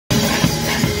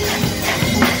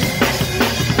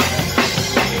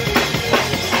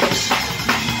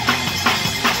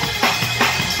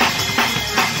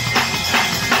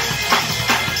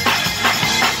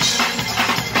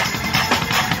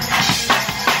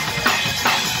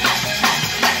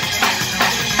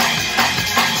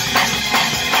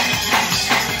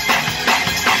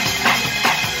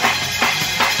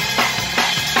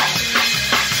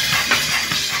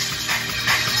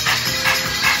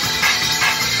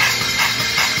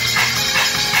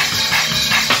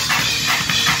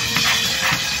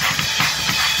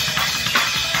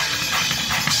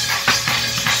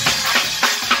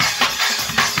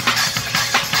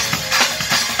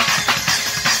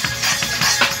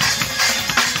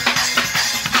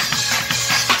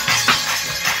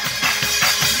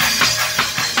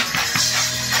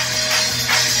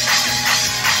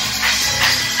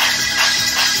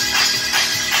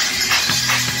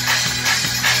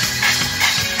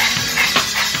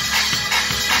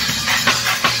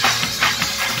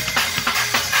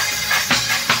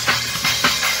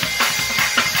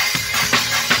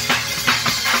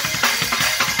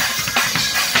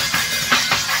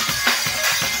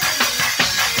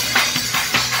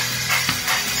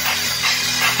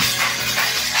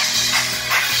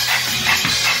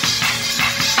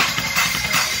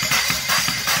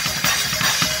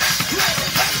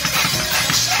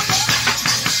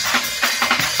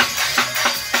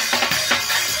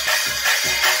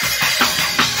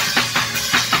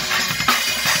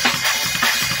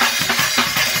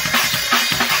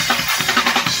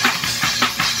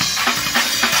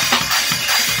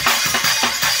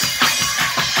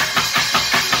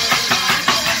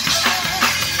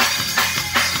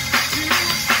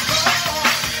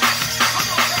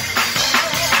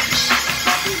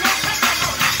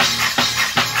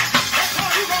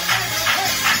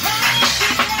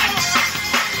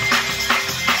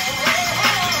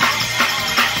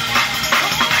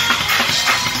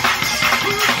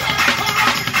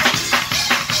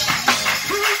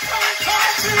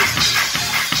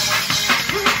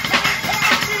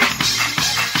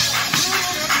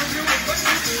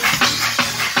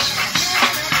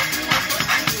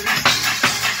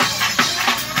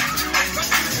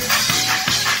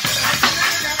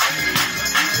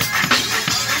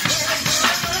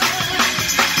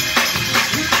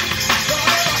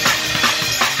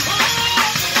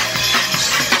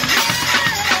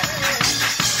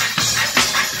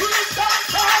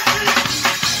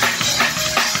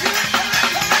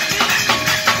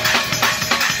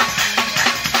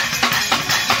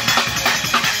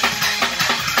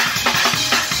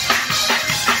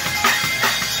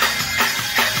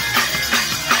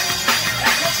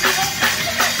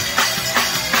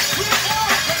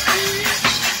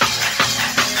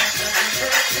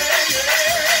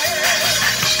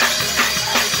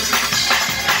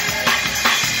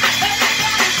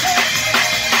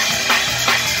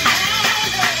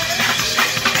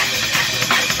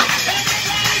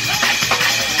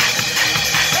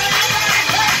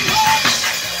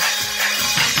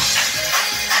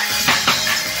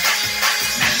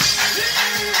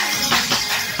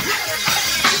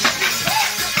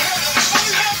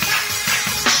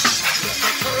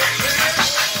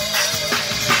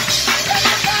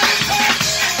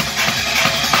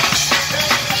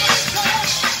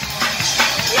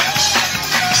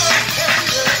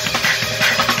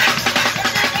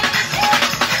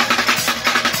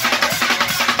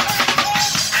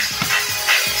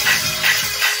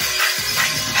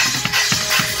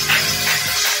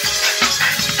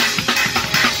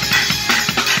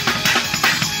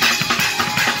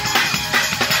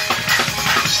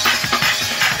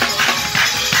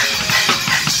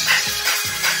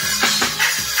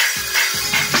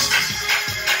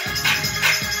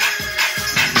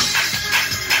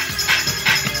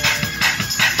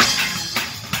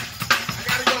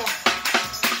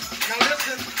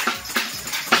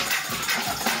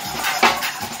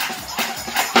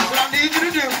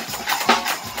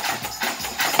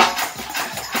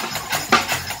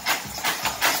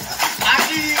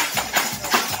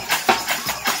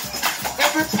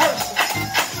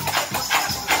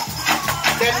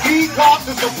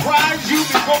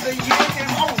before the year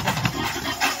is over.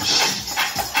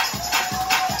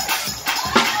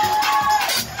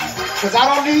 Because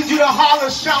I don't need you to holler,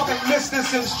 shout, and miss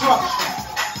this instruction.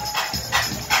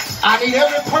 I need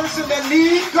every person that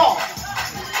needs God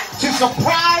to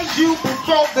surprise you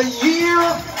before the year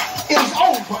is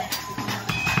over.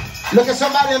 Look at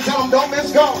somebody and tell them, don't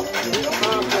miss God.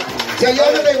 Tell your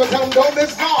other neighbor, tell them, don't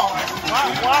miss God.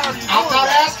 I'm not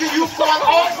asking you for an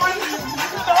offering.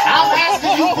 I'm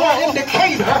asking you for an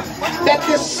indicator that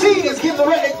this seed is getting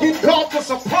ready to get God to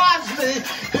surprise me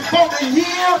before the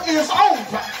year is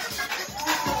over.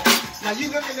 Now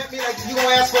you looking at me like you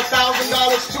gonna ask for $1,000,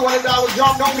 $200.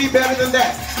 Y'all know me better than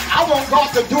that. I want God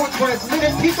to do it for as many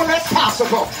people as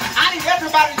possible. I need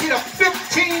everybody to get a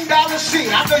 $15 seed.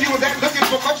 I know you were looking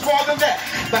for much more than that.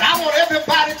 But I want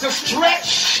everybody to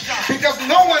stretch because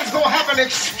no one's gonna have an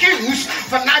excuse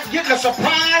for not getting a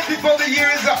surprise before the year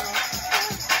is up.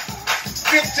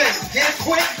 15. Get it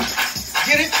quick.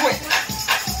 Get it quick.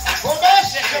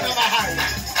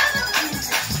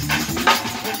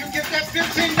 When you get that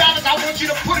 $15, I want you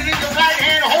to put it in your right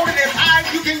hand, hold it as high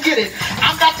as you can get it.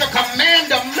 I'm about to command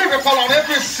a miracle on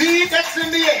every seed that's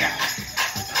in the air.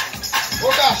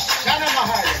 Oh gosh, Shana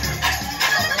Mahaya.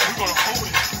 We're going to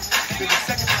hold it. Then the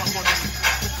second one I'm going to do.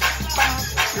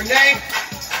 Renee,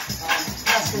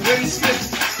 Pastor Willie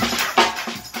Smith.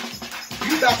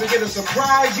 You about to get a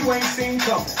surprise you ain't seen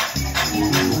coming.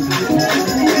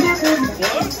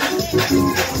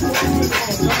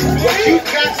 What you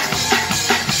got